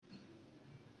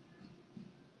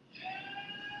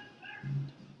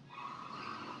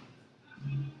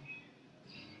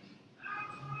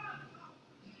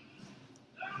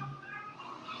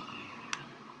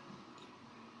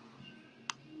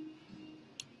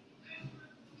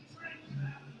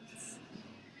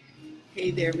Hey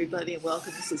there, everybody, and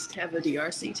welcome. This is Tevo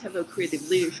DRC, Tevo Creative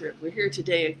Leadership. We're here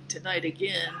tonight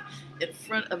again, in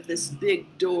front of this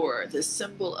big door, the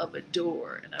symbol of a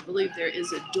door. And I believe there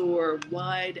is a door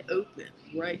wide open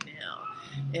right now.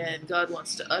 And God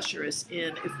wants to usher us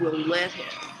in if we'll let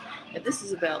Him. And this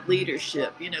is about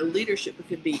leadership. You know, leadership, it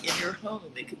could be in your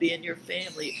home, it could be in your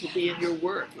family, it could be in your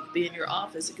work, it could be in your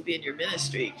office, it could be in your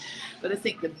ministry. But I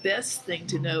think the best thing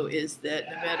to know is that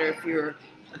no matter if you're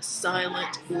a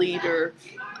silent leader,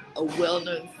 a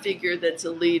well-known figure that's a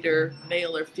leader,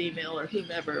 male or female or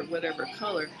whomever, whatever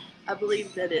color, I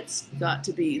believe that it's got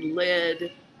to be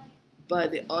led by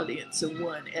the audience of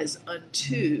one as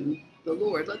unto the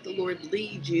Lord. Let the Lord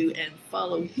lead you and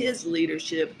follow His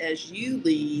leadership as you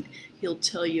lead. He'll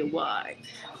tell you why.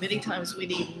 Many times we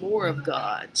need more of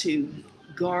God to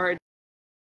guard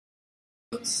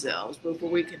ourselves before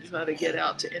we can try to get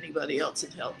out to anybody else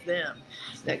and help them.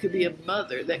 That could be a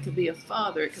mother, that could be a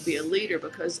father, it could be a leader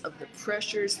because of the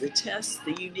pressures, the tests,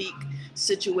 the unique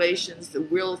situations, the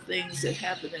real things that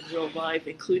happen in real life,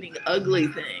 including ugly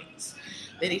things.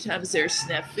 Many times there's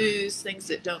snafus, things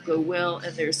that don't go well,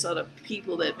 and there's sort of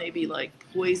people that may be like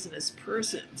poisonous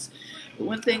persons. But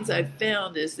one thing I've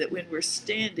found is that when we're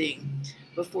standing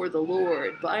before the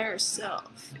Lord by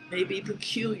ourselves, it may be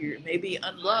peculiar, it may be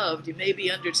unloved, you may be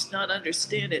not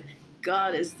understand it,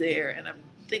 God is there. And I'm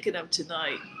thinking of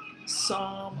tonight,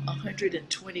 Psalm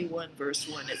 121 verse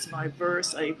 1. It's my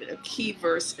verse, a key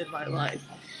verse in my life.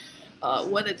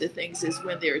 One of the things is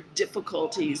when there are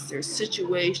difficulties, there's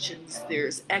situations,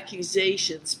 there's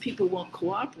accusations, people won't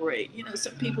cooperate. You know,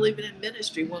 some people even in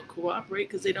ministry won't cooperate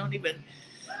because they don't even,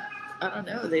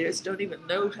 they just don't even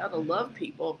know how to love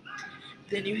people.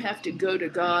 Then you have to go to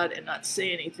God and not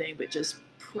say anything, but just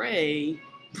pray,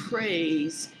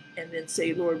 praise, and then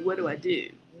say, Lord, what do I do?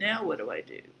 Now what do I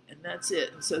do? And that's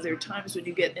it. And so there are times when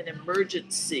you get an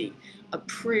emergency, a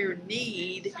prayer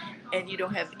need, and you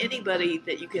don't have anybody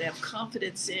that you can have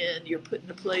confidence in. You're put in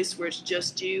a place where it's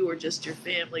just you or just your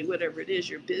family, whatever it is,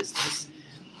 your business.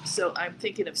 So I'm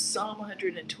thinking of Psalm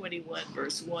 121,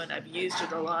 verse 1. I've used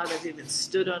it a lot. I've even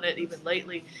stood on it, even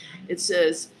lately. It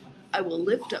says, I will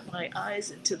lift up my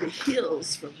eyes into the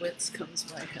hills from whence comes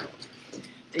my help.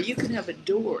 Now you can have a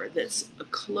door that's a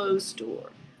closed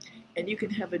door, and you can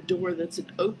have a door that's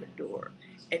an open door,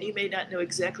 and you may not know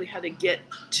exactly how to get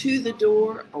to the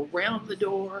door, around the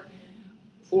door,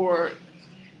 or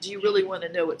do you really want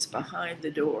to know what's behind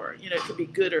the door? You know, it could be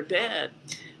good or bad.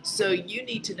 So you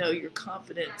need to know your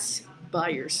confidence by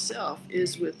yourself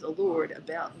is with the Lord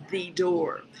about the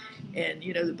door. And,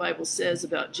 you know, the Bible says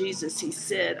about Jesus, He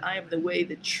said, I am the way,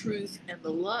 the truth, and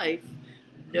the life.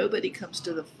 Nobody comes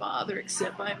to the Father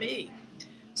except by me.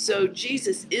 So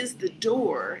Jesus is the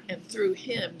door, and through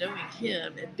Him, knowing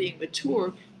Him and being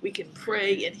mature, we can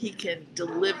pray and He can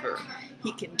deliver.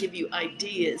 He can give you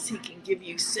ideas. He can give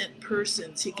you sent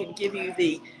persons. He can give you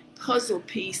the puzzle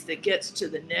piece that gets to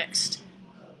the next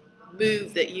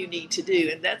move that you need to do.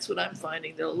 And that's what I'm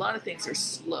finding, that a lot of things are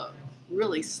slow,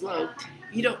 really slow.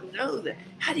 You don't know that.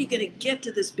 How are you going to get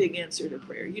to this big answer to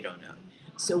prayer? You don't know.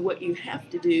 So what you have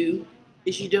to do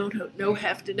is you don't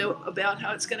have to know about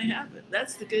how it's going to happen.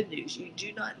 That's the good news. You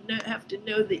do not have to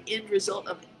know the end result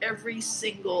of every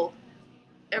single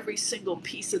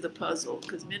piece of the puzzle,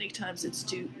 because many times it's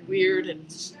too weird and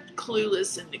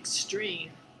clueless and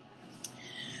extreme.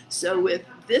 So with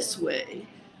this way,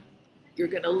 you're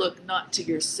going to look not to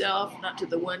yourself, not to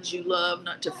the ones you love,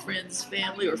 not to friends,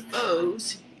 family, or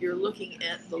foes. You're looking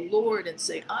at the Lord and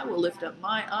say, I will lift up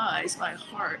my eyes, my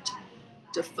heart,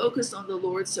 to focus on the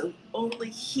Lord so only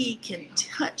He can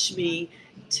touch me,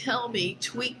 tell me,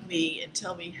 tweak me, and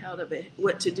tell me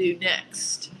what to do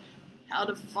next, how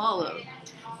to follow.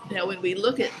 Now, when we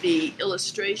look at the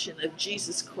illustration of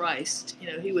Jesus Christ, you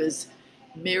know, He was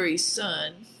Mary's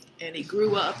son, and He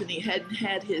grew up, and He hadn't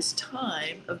had His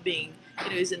time of being, you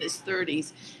know, He's in His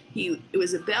 30s. It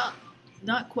was about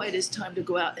not quite His time to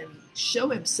go out and show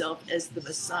Himself as the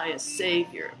Messiah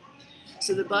Savior.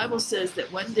 So the Bible says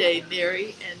that one day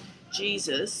Mary and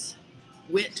Jesus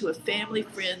went to a family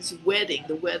friend's wedding,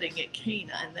 the wedding at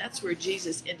Cana, and that's where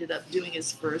Jesus ended up doing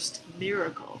His first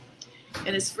miracle.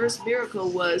 And His first miracle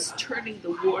was turning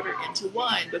the water into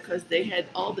wine, because they had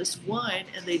all this wine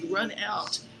and they'd run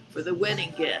out for the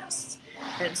wedding guests.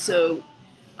 And so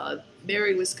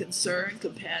Mary was concerned,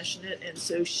 compassionate, and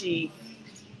so she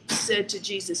said to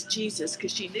Jesus,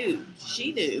 because she knew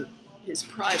His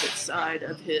private side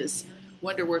of His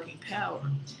wonder-working power.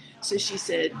 So she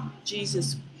said,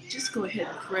 Jesus, just go ahead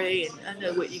and pray, and I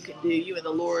know what you can do. You and the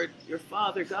Lord, your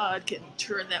Father, God, can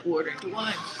turn that water into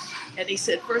wine. And He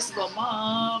said, first of all,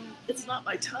 Mom, it's not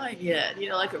my time yet, you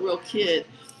know, like a real kid.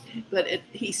 but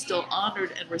he still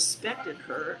honored and respected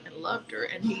her and loved her,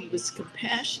 and he was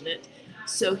compassionate.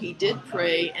 So he did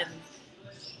pray,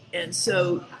 and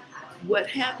so what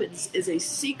happens is a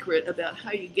secret about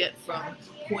how you get from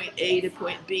point A to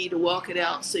point B to walk it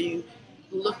out. So you're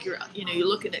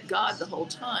looking at God the whole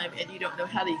time, and you don't know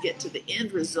how to get to the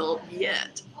end result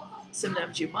yet.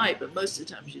 Sometimes you might, but most of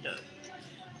the times you don't.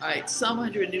 All right, Psalm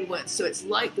 101. So it's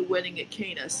like the wedding at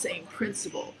Cana, same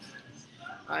principle.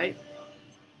 All right.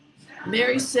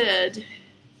 Mary said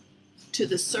to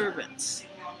the servants,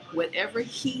 whatever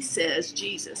he says,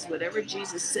 Jesus, whatever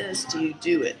Jesus says to you,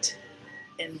 do it.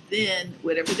 And then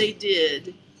whatever they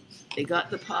did, they got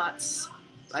the pots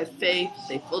by faith,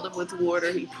 they filled them with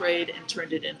water, he prayed and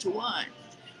turned it into wine.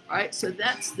 All right, so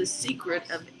that's the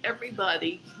secret of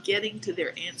everybody getting to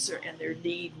their answer and their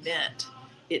need met.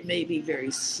 It may be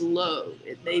very slow,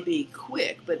 it may be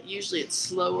quick, but usually it's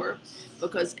slower,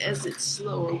 because as it's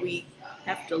slower, we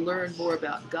have to learn more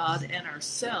about God and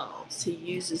ourselves. He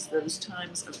uses those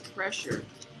times of pressure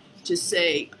to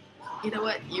say, you know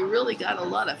what, you really got a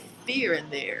lot of fear in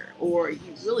there, or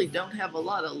you really don't have a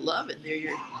lot of love in there,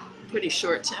 you're pretty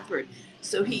short-tempered.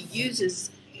 So he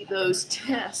uses those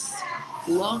tests,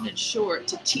 long and short,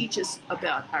 to teach us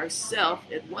about ourselves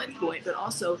at one point, but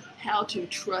also how to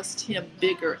trust him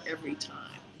bigger every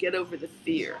time, get over the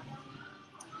fear.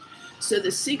 So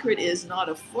the secret is not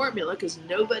a formula, because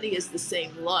nobody is the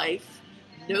same life,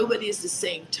 nobody is the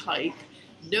same type,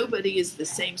 nobody is the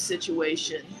same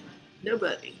situation,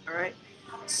 nobody, all right?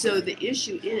 So the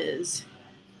issue is,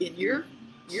 in your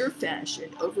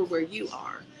fashion, over where you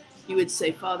are, you would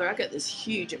say, Father, I got this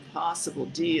huge impossible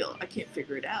deal, I can't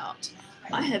figure it out.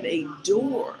 I have a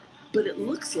door, but it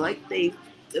looks like the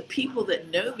people that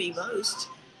know me most,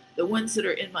 the ones that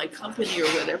are in my company or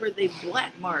whatever, they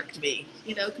black marked me,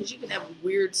 because you can have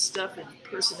weird stuff and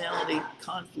personality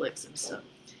conflicts and stuff,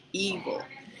 evil.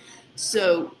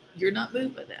 So you're not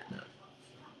moved by that, though,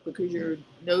 because you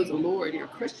know the Lord, you're a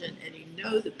Christian, and you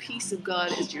know the peace of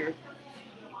God as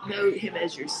know him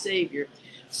as your Savior.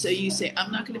 So you say,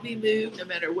 I'm not going to be moved no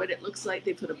matter what it looks like.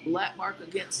 They put a black mark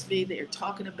against me. They're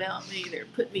talking about me. They're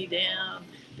putting me down.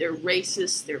 They're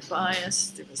racist. They're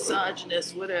biased. They're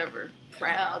misogynist, whatever.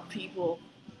 Proud people.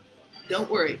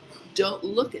 Don't worry. Don't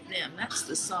look at them. That's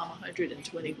the Psalm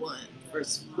 121,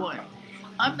 verse 1.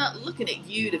 I'm not looking at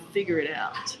you to figure it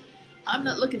out. I'm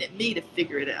not looking at me to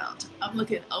figure it out. I'm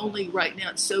looking only right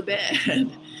now. It's so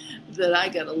bad that I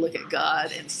got to look at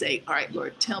God and say, all right,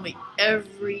 Lord, tell me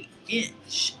every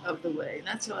inch of the way. And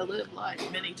that's how I live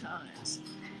life many times.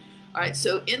 All right,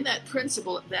 so in that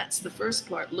principle, that's the first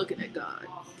part, looking at God.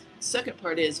 Second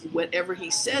part is whatever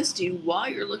he says to you while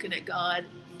you're looking at God,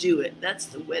 do it. That's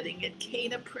the wedding at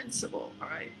Cana principle, all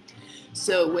right?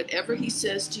 So whatever he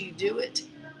says to you, do it.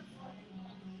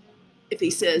 If he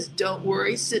says, don't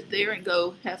worry, sit there and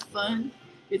go have fun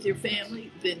with your family,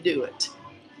 then do it.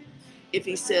 If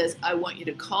he says, I want you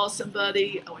to call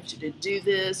somebody, I want you to do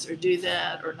this or do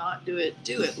that or not do it,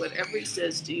 do it. Whatever he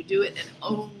says to you, do it, and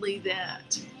only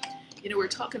that. We're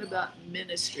talking about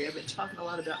ministry. I've been talking a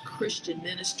lot about Christian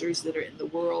ministries that are in the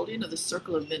world, the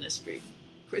circle of ministry,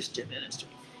 Christian ministry.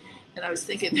 And I was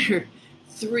thinking there are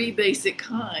three basic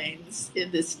kinds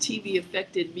in this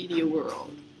TV-affected media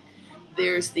world.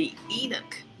 There's the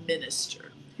Enoch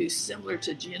minister, who's similar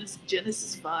to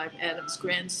Genesis 5, Adam's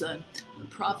grandson, the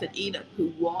prophet Enoch,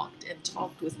 who walked and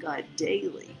talked with God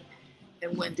daily.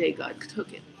 And one day God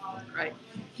took him, right?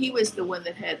 He was the one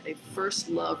that had a first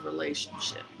love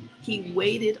relationship. He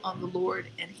waited on the Lord,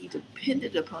 and he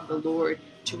depended upon the Lord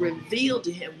to reveal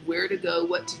to him where to go,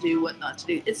 what to do, what not to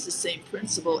do. It's the same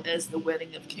principle as the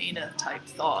wedding of Cana type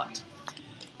thought.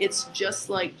 It's just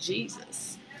like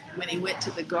Jesus. When he went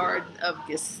to the Garden of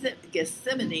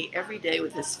Gethsemane every day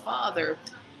with his Father,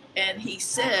 and he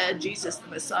said, Jesus the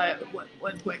Messiah at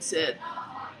one point said,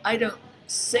 I don't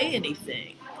say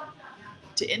anything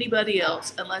to anybody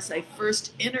else unless I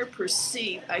first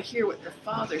perceive, I hear what the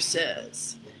Father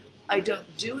says. I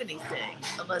don't do anything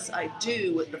unless I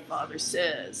do what the Father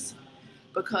says.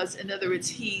 Because, in other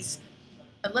words,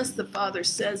 unless the Father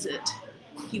says it,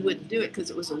 he wouldn't do it because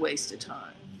it was a waste of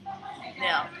time.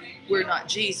 Now, we're not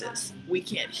Jesus. We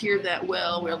can't hear that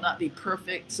well. We'll not be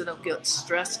perfect, so don't get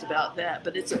stressed about that.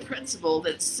 But it's a principle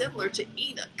that's similar to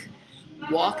Enoch,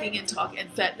 walking and talking. In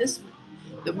fact,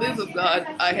 the move of God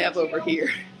I have over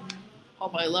here all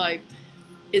my life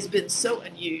has been so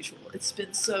unusual. It's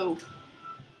been so,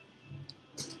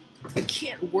 I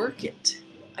can't work it.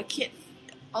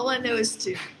 All I know is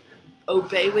to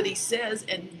obey what he says,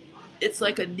 and it's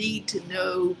like a need to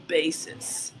know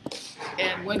basis.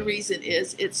 And one reason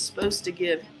is it's supposed to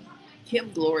give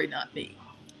him glory, not me.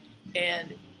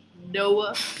 And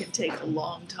Noah can take a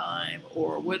long time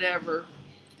or whatever.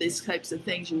 These types of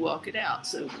things, you walk it out.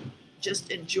 So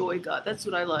just enjoy God. That's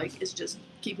what I like, is just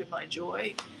keeping my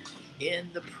joy in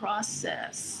the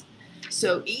process.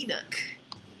 So Enoch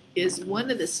is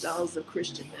one of the styles of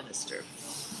Christian minister.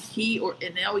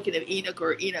 And now we can have Enoch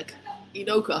or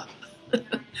Enocha,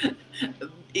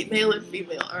 male and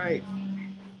female. All right.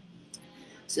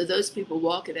 So those people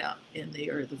walk it out, and they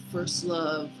are the first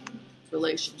love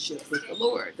relationship with the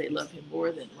Lord. They love him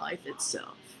more than life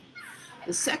itself.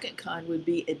 The second kind would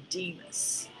be a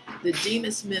Demas, the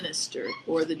Demas minister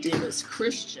or the Demas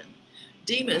Christian.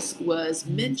 Demas was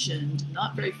mentioned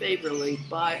not very favorably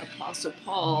by Apostle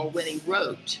Paul when he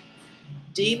wrote,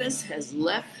 Demas has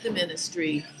left the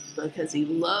ministry because he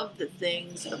loved the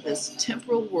things of this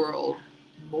temporal world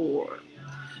more.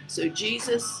 So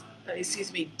Demas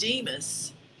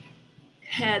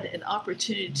had an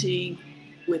opportunity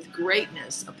with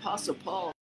greatness, Apostle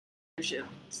Paul's leadership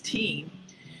team,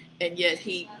 and yet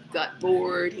he got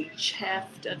bored, he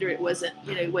chafed under it. He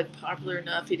wasn't popular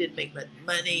enough, he didn't make much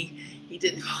money, he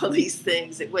did all these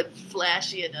things. It wasn't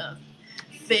flashy enough,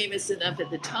 famous enough at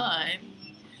the time,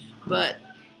 but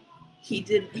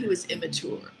he was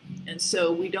immature. And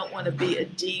so we don't want to be a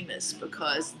Demas,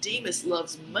 because Demas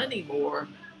loves money more,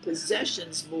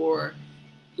 possessions more,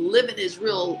 living his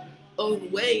real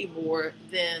own way more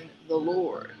than the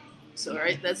Lord. So, all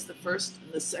right, that's the first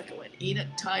and the second one, Enoch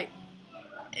type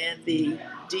and the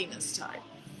Demas type.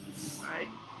 All right.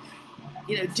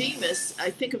 Demas, I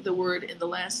think of the word in the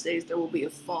last days, there will be a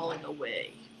falling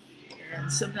away.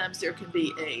 And sometimes there can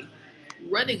be a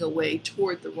running away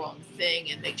toward the wrong thing,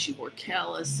 and makes you more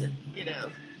callous, and,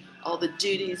 all the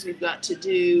duties we've got to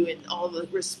do and all the,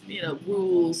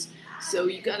 rules. So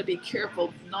you got to be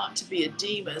careful not to be a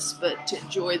Demas, but to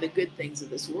enjoy the good things of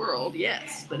this world,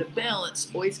 yes. But a balance,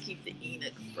 always keep the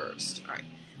Enoch first. All right.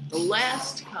 The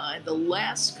last kind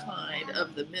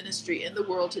of the ministry in the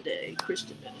world today,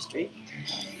 Christian ministry,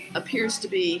 appears to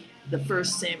be the 1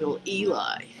 Samuel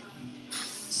Eli.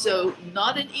 So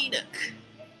not an Enoch,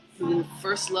 who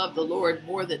first loved the Lord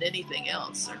more than anything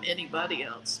else or anybody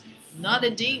else. Not a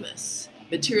Demas,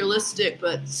 materialistic,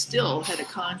 but still had a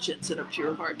conscience and a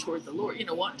pure heart toward the Lord,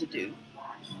 wanting to do.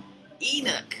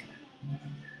 Enoch,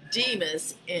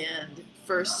 Demas, and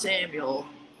 1 Samuel,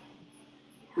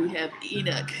 we have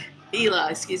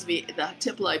Eli, the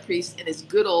temple high priest, and his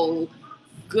good old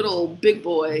big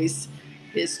boys,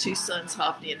 his two sons,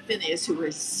 Hophni and Phinehas, who were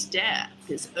his staff,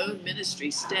 his own ministry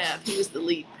staff. He was the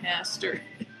lead pastor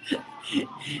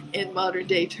in modern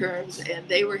day terms, and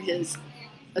they were his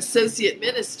associate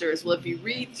ministers. Well, if you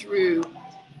read through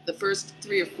the first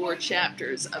 3 or 4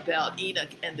 chapters about Enoch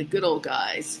and the good old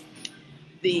guys,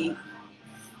 they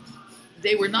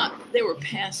were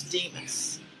past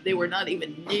Demas. They were not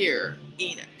even near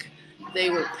Enoch.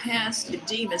 They were past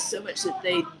Demas so much that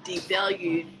they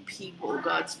devalued people,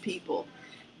 God's people.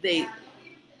 They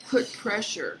put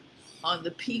pressure on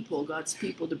the people, God's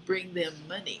people, to bring them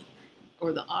money,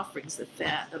 or the offerings, the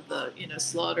fat of the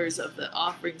slaughters of the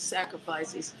offerings,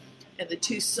 sacrifices. And the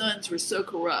two sons were so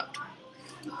corrupt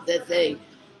that they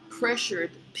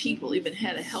pressured people, even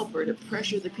had a helper to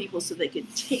pressure the people so they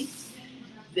could take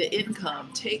the income,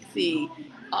 take the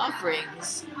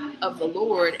offerings of the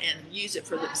Lord and use it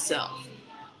for themselves.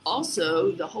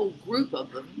 Also, the whole group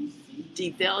of them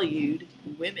devalued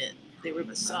women. They were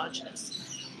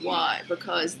misogynists. Why?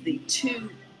 Because the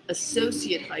two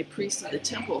associate high priests of the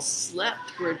temple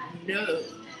were known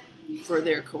for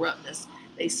their corruptness.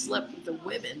 They slept with the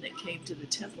women that came to the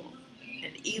temple,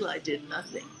 and Eli did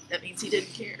nothing. That means he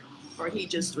didn't care, or he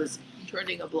just was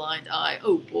turning a blind eye.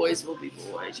 Oh, boys will be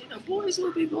boys. Boys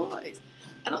will be boys.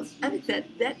 I think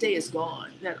that day is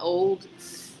gone. That old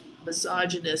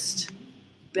misogynist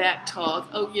back talk.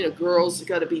 Oh, girls have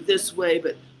got to be this way,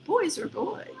 but boys are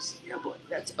boys. Boy,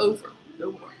 that's over.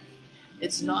 No more.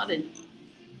 It's not an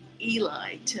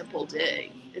Eli temple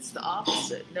day. It's the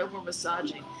opposite. No more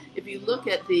misogyny. If you look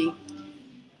at the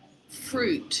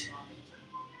fruit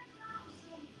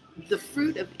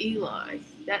of Eli,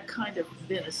 that kind of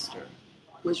minister,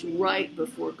 was right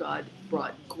before God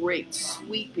brought great,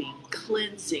 sweeping,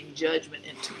 cleansing judgment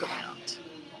and took them out.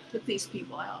 Took these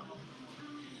people out.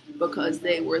 Because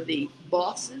they were the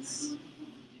bosses,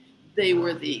 they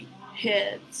were the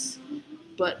heads,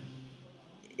 but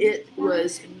it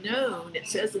was known, it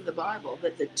says in the Bible,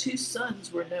 that the two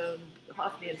sons were known,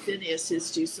 Hophni and Phinehas,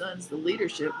 his two sons, the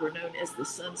leadership, were known as the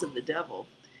sons of the devil.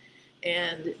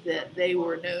 And that they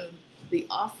were known, the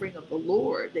offering of the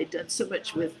Lord. They'd done so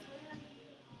much with,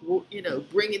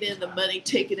 bringing in the money,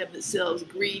 taking it themselves,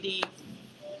 greedy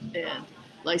and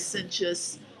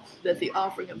licentious, that the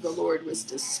offering of the Lord was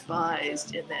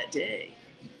despised in that day.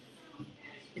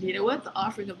 And you know what? The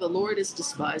offering of the Lord is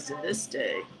despised in this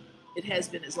day. It has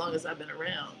been as long as I've been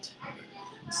around.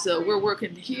 So we're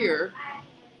working here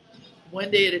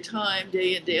one day at a time,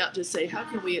 day in, day out, to say, how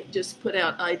can we just put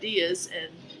out ideas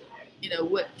and,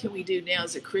 what can we do now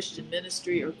as a Christian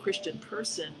ministry or Christian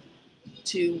person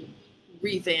to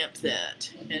revamp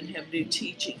that and have new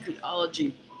teaching,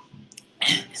 theology,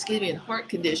 and heart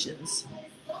conditions.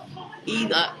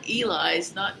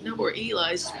 Eli's, no more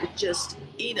Eli's, but just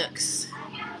Enochs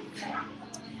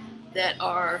that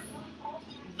are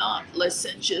not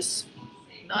licentious,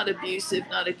 not abusive,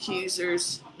 not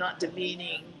accusers, not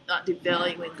demeaning, not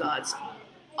devaluing God's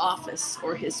office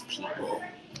or his people.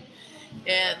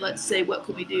 And let's say, what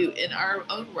can we do in our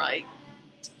own right,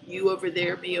 you over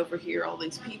there, me over here, all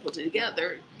these people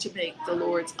together, to make the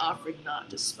Lord's offering not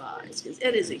despised? Because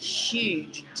it is a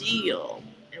huge deal,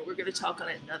 and we're going to talk on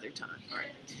it another time. All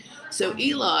right. So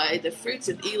Eli, the fruits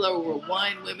of Eli were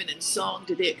wine, women, and song.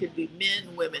 Today it could be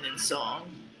men, women, and song,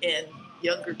 and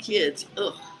younger kids.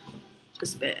 Ugh,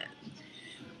 just bad.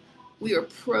 We are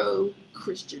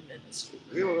pro-Christian ministry.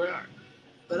 We really are.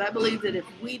 But I believe that if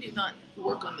we do not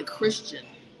work on the Christian,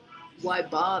 why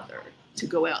bother to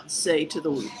go out and say to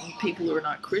the people who are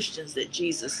not Christians that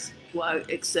Jesus, why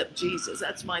accept Jesus?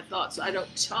 That's my thought. So I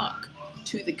don't talk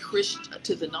to the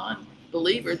to the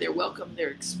non-believer. They're welcome,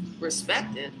 they're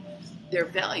respected, they're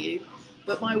valued.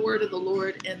 But my word of the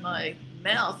Lord and my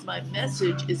mouth, my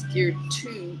message is geared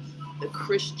to the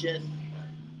Christian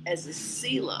as a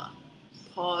Selah.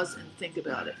 Pause and think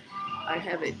about it. I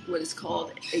have what is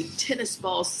called a tennis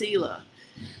ball Selah.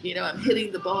 I'm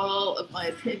hitting the ball of my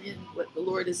opinion, what the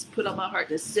Lord has put on my heart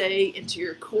to say, into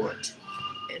your court.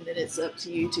 And then it's up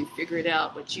to you to figure it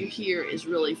out. What you hear is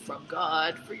really from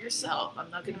God for yourself.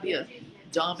 I'm not going to be a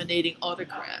dominating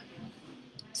autocrat.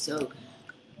 So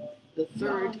the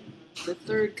third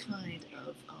kind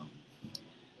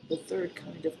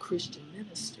of Christian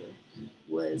minister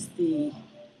was the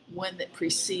one that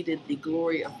preceded the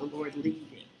glory of the Lord leaving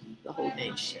the whole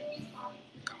nation.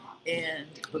 And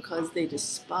because they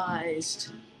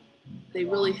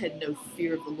really had no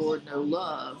fear of the Lord, no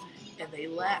love, and they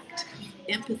lacked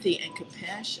empathy and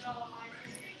compassion.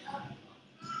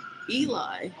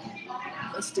 Eli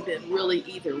must have been really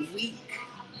either weak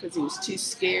because he was too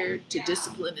scared to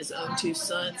discipline his own two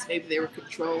sons. Maybe they were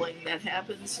controlling. That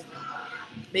happens.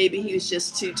 Maybe he was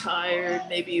just too tired.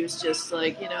 Maybe he was just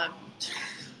like,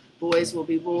 boys will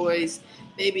be boys.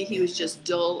 Maybe he was just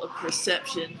dull of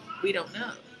perception. We don't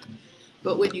know.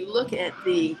 But when you look at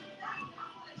the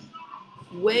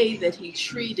way that he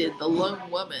treated the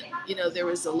lone woman, there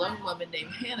was a lone woman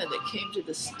named Hannah that came to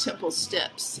the temple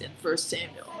steps in 1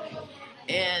 Samuel.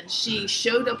 And she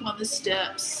showed up on the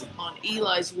steps on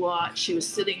Eli's watch. She was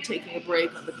sitting, taking a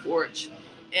break on the porch.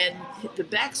 And the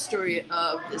backstory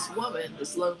of this woman,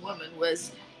 this lone woman,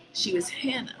 was she was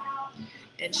Hannah.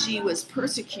 And she was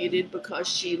persecuted because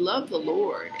she loved the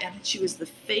Lord. And she was the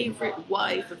favorite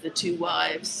wife of the two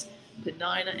wives,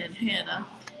 Peninnah and Hannah.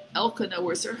 Elkanah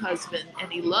was her husband,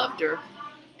 and he loved her.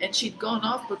 And she'd gone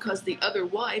off because the other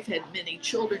wife had many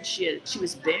children. She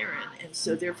was barren, and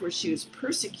so therefore she was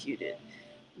persecuted.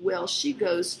 Well, she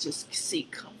goes to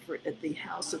seek comfort at the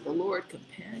house of the Lord,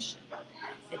 compassion.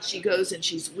 And she goes and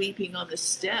she's weeping on the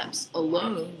steps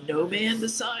alone, no man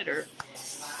beside her.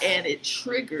 And it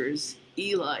triggers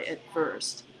Eli at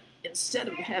first. Instead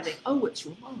of having, what's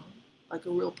wrong? Like a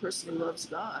real person who loves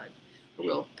God, a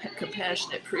real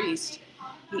compassionate priest.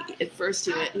 At first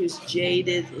he was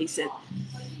jaded. He said,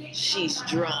 she's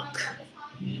drunk.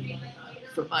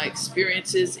 From my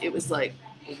experiences, it was like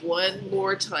one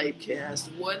more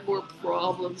typecast, one more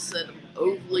problemsome,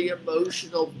 overly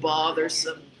emotional,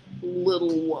 bothersome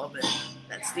little woman.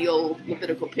 That's the old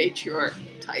Levitical patriarch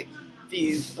type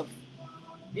view of,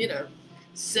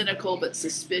 cynical but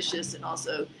suspicious and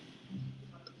also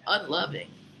unloving,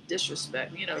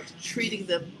 disrespect, treating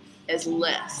them as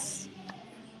less.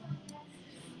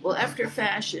 Well, after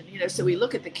fashion, so we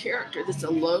look at the character. That's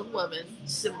a lone woman,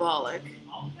 symbolic.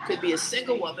 Could be a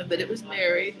single woman, but it was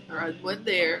married, or one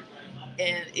there,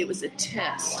 and it was a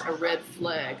test, a red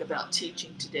flag about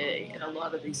teaching today in a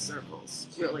lot of these circles.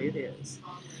 Really, it is.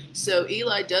 So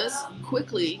Eli does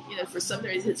quickly, for some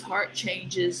reason, his heart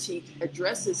changes. He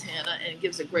addresses Hannah and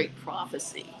gives a great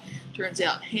prophecy. Turns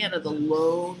out Hannah, the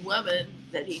lone woman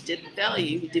that he didn't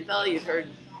value, he devalued her,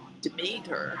 demeaned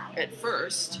her at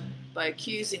first by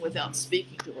accusing without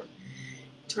speaking to her.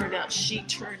 Turned out she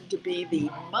turned to be the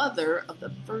mother of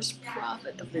the first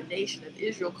prophet of the nation of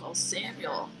Israel called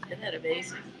Samuel. Isn't that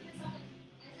amazing?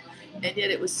 And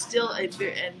yet it was still and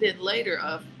then later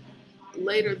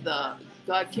later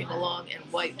God came along and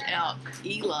wiped out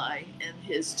Eli and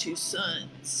his two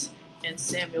sons, and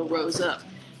Samuel rose up.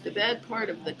 The bad part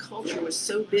of the culture was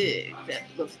so big, that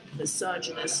the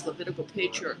misogynist Levitical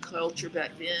patriarch culture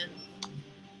back then,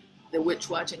 the witch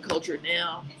watching culture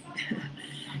now,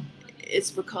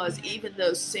 it's because even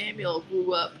though Samuel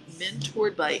grew up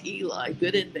mentored by Eli,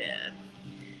 good and bad,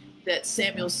 that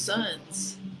Samuel's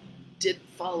sons didn't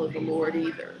follow the Lord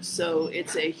either. So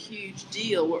it's a huge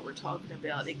deal what we're talking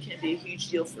about. It can be a huge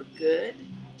deal for good,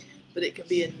 but it can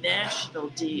be a national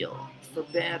deal for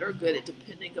bad or good,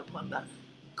 depending upon the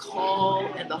call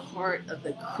and the heart of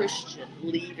the Christian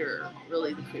leader,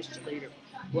 really the Christian leader.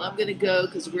 Well, I'm going to go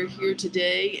because we're here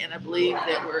today, and I believe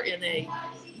that we're in a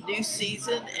new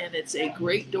season, and it's a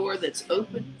great door that's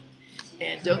open.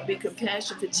 And don't be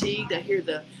compassion fatigued. I hear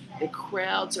the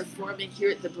crowds are forming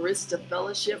here at the Barista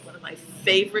Fellowship, one of my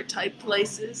favorite type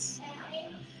places.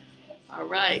 All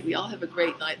right, we all have a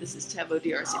great night. This is Tavo DRC.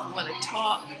 If you want to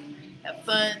talk, have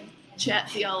fun,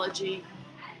 chat theology,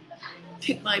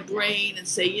 pick my brain and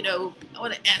say, I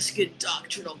want to ask you a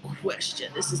doctrinal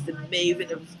question. This is the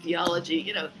maven of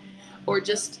theology, or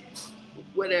just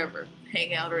whatever,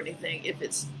 hang out or anything. If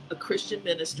it's a Christian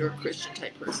minister, a Christian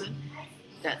type person,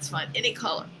 that's fine. Any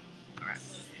color. All right.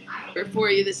 Before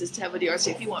you, this is Tavo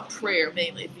DRC. If you want prayer,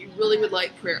 mainly, if you really would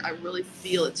like prayer, I really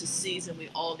feel it's a season. We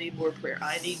all need more prayer.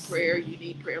 I need prayer. You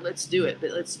need prayer. Let's do it.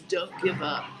 But let's don't give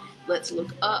up. Let's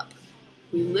look up.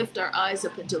 We lift our eyes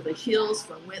up until the hills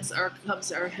from whence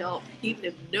comes our help. Even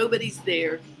if nobody's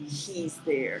there, He's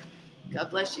there. God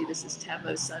bless you. This is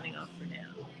Tavo signing off for now.